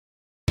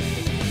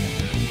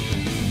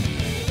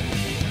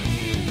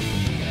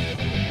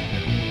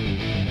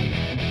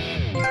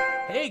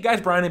Hey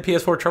guys, Brian and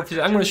PS4 Trophies.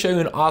 I'm going to show you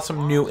an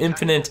awesome new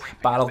infinite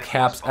bottle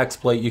caps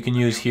exploit you can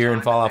use here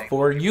in Fallout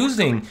 4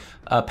 using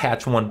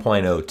patch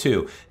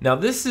 1.02. Now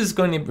this is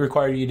going to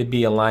require you to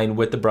be aligned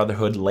with the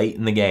Brotherhood late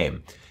in the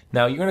game.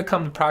 Now you're going to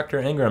come to Proctor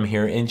Ingram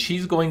here, and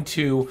she's going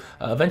to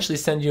eventually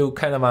send you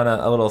kind of on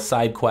a little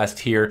side quest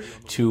here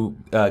to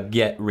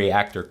get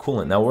Reactor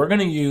Coolant. Now we're going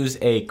to use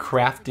a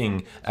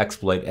crafting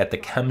exploit at the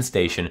chem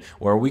station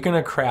where we're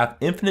going to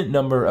craft infinite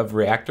number of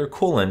Reactor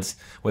Coolants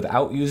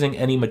without using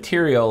any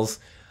materials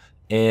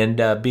and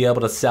be able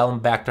to sell them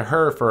back to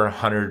her for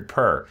 100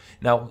 per.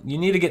 Now you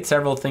need to get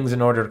several things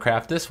in order to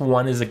craft this.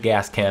 One is a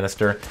gas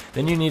canister.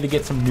 Then you need to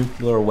get some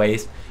nuclear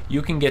waste.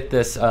 You can get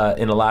this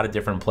in a lot of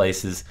different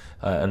places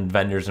and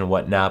vendors and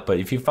whatnot, but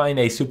if you find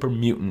a super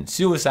mutant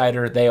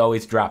suicider, they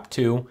always drop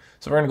 2.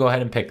 So we're gonna go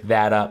ahead and pick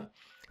that up.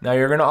 Now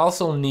you're gonna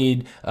also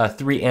need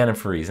 3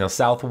 antifreeze. Now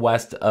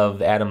southwest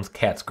of Adam's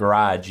Cat's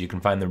garage, you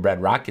can find the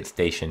Red Rocket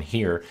Station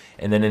here,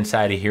 and then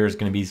inside of here is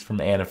gonna be some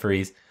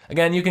antifreeze.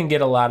 Again, you can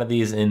get a lot of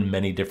these in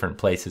many different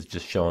places,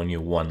 just showing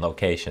you one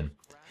location.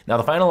 Now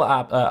the final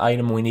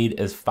item we need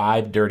is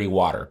 5 dirty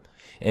water.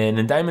 And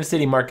in Diamond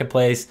City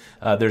Marketplace,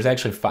 there's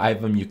actually 5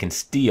 of them you can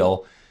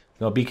steal.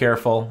 So be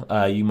careful,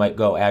 you might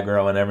go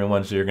aggro on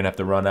everyone, so you're gonna have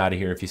to run out of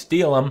here if you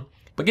steal them.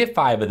 But get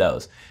 5 of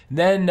those.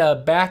 Then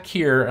back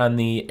here on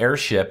the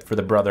airship for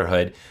the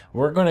Brotherhood,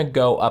 we're gonna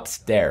go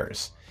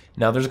upstairs.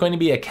 Now there's going to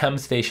be a chem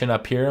station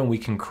up here and we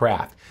can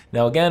craft.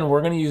 Now again,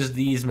 we're going to use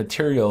these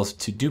materials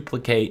to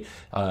duplicate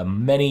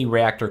many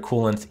reactor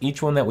coolants.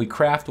 Each one that we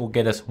craft will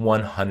get us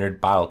 100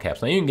 bottle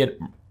caps. Now you can get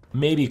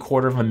maybe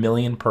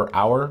 250,000 per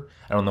hour.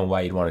 I don't know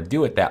why you'd want to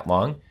do it that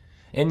long.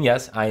 And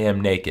yes, I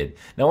am naked.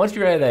 Now once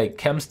you're at a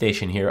chem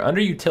station here,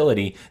 under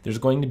utility, there's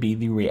going to be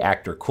the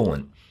reactor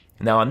coolant.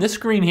 Now on this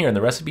screen here, in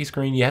the recipe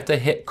screen, you have to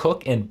hit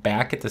cook and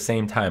back at the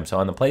same time. So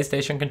on the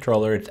PlayStation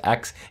controller, it's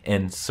X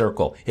and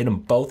circle. Hit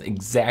them both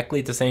exactly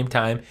at the same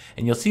time,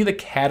 and you'll see the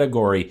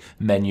category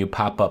menu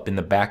pop up in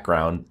the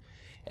background.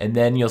 And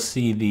then you'll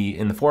see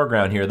in the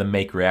foreground here, the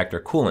make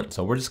reactor coolant.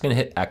 So we're just gonna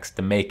hit X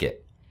to make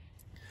it.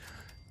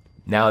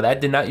 Now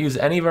that did not use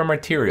any of our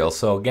materials.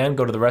 So again,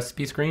 go to the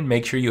recipe screen,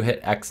 make sure you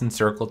hit X and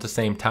circle at the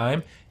same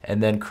time,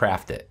 and then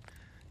craft it.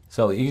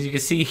 So as you can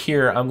see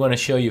here, I'm going to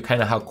show you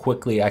kind of how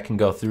quickly I can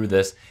go through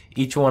this.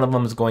 Each one of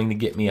them is going to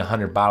get me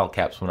 100 bottle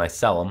caps when I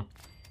sell them.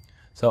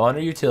 So under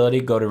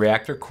utility, go to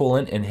reactor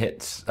coolant and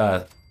hit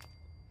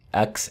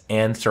X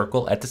and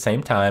circle at the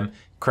same time,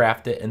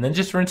 craft it, and then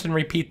just rinse and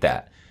repeat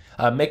that.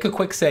 Make a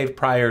quick save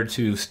prior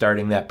to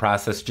starting that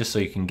process just so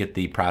you can get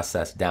the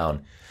process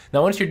down.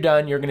 Now once you're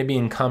done, you're going to be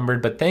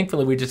encumbered, but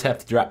thankfully we just have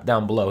to drop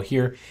down below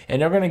here,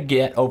 and they're going to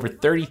get over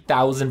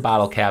 30,000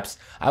 bottle caps.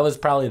 I was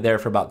probably there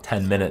for about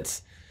 10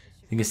 minutes.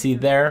 You can see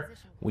there,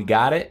 we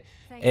got it.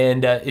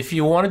 And if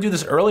you want to do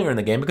this earlier in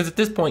the game, because at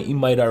this point you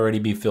might already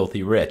be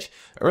filthy rich.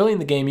 Early in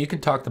the game, you can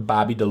talk to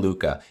Bobby de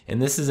Luca,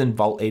 and this is in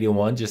Vault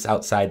 81, just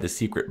outside the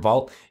secret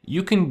vault.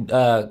 You can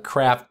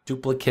craft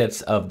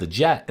duplicates of the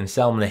jet and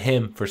sell them to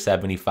him for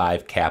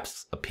 75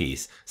 caps a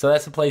piece. So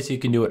that's a place you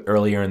can do it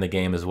earlier in the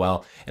game as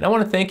well. And I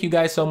want to thank you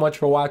guys so much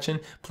for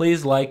watching.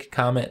 Please like,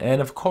 comment, and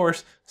of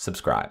course,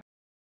 subscribe.